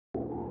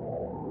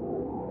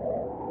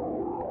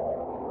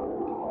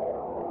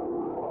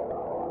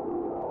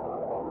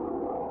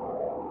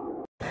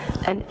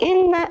And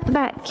in that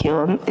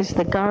vacuum is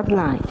the God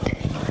light.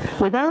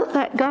 Without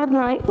that God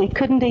light, we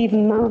couldn't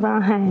even move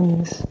our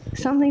hands.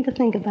 Something to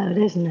think about,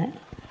 isn't it?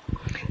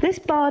 This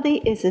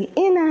body is an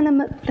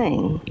inanimate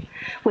thing.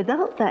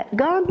 Without that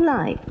God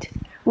light,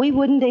 we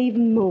wouldn't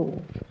even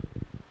move.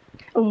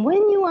 And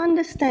when you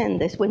understand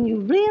this, when you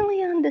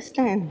really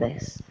understand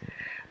this,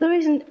 there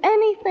isn't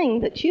anything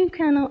that you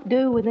cannot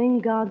do within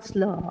God's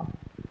law.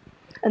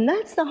 And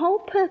that's the whole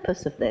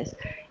purpose of this.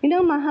 You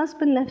know, my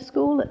husband left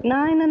school at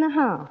 9.5.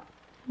 How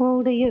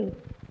old are you?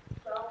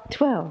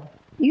 12.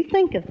 You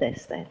think of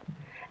this then.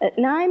 At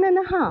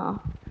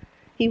 9.5,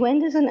 he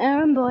went as an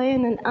errand boy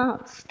in an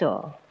art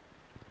store.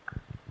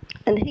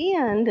 And he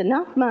earned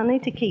enough money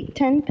to keep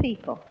 10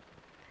 people.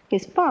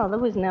 His father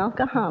was an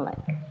alcoholic.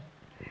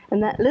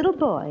 And that little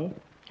boy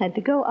had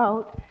to go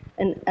out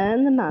and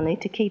earn the money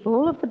to keep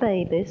all of the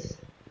babies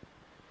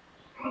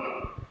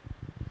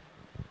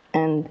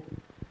and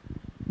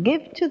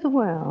give to the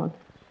world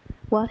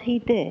what he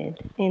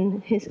did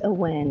in his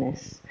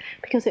awareness.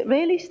 Because it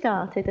really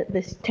started at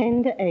this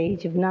tender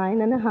age of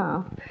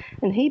 9.5,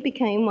 and he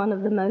became one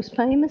of the most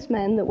famous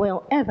men that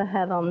we'll ever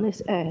have on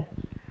this earth.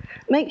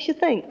 Makes you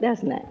think,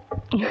 doesn't it?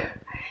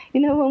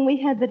 You know, when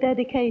we had the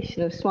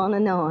dedication of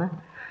Swannanoa,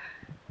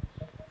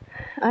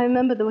 I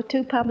remember there were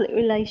 2 public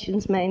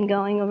relations men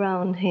going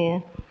around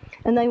here,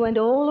 and they went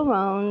all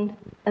around,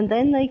 and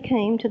then they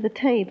came to the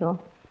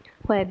table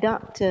where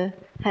Doctor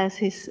has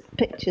his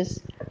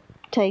pictures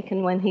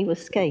taken when he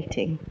was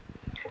skating.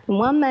 And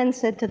one man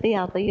said to the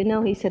other, you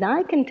know, he said,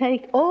 I can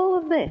take all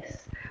of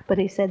this, but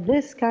he said,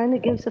 this kind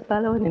of gives a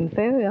fellow an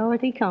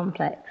inferiority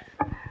complex.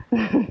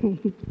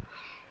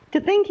 To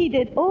think he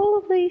did all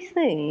of these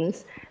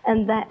things,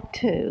 and that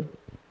too.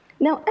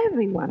 Now,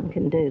 everyone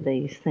can do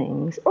these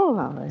things, all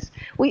of us.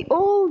 We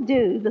all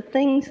do the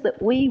things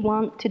that we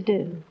want to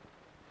do.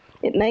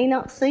 It may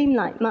not seem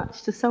like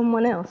much to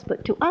someone else,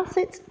 but to us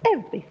it's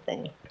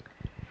everything.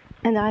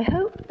 And I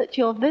hope that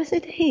your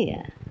visit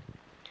here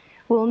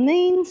will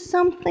mean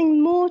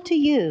something more to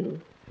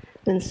you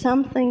than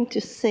something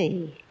to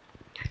see.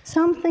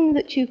 Something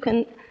that you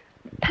can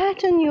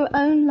pattern your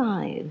own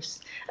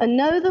lives and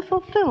know the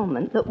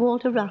fulfillment that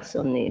Walter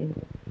Russell knew.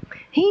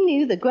 He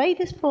knew the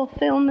greatest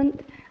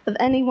fulfillment of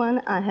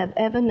anyone I have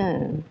ever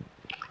known.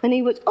 And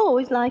he was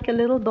always like a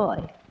little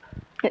boy.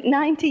 At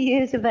 90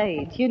 years of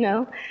age, you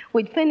know,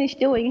 we'd finish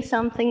doing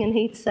something and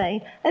he'd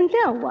say, and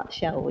now what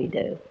shall we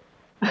do?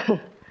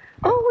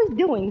 Always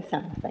doing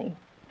something.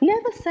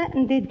 Never sat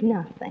and did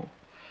nothing.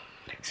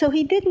 So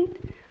he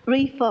didn't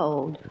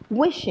refold,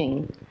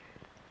 wishing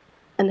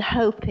and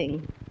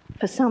hoping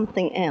for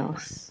something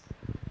else,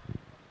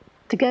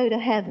 to go to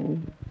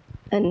heaven.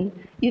 And,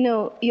 you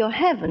know, your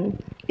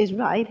heaven is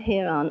right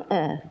here on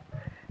earth,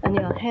 and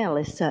your hell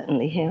is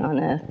certainly here on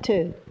earth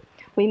too.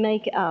 We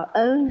make our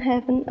own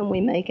heaven and we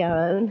make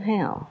our own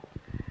hell.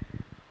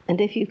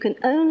 And if you can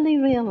only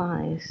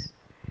realize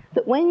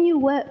that when you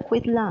work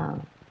with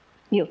love,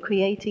 you're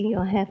creating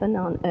your heaven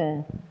on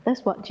earth.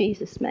 That's what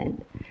Jesus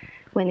meant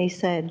when he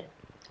said,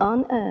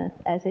 on earth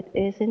as it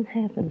is in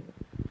heaven.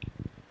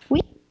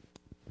 We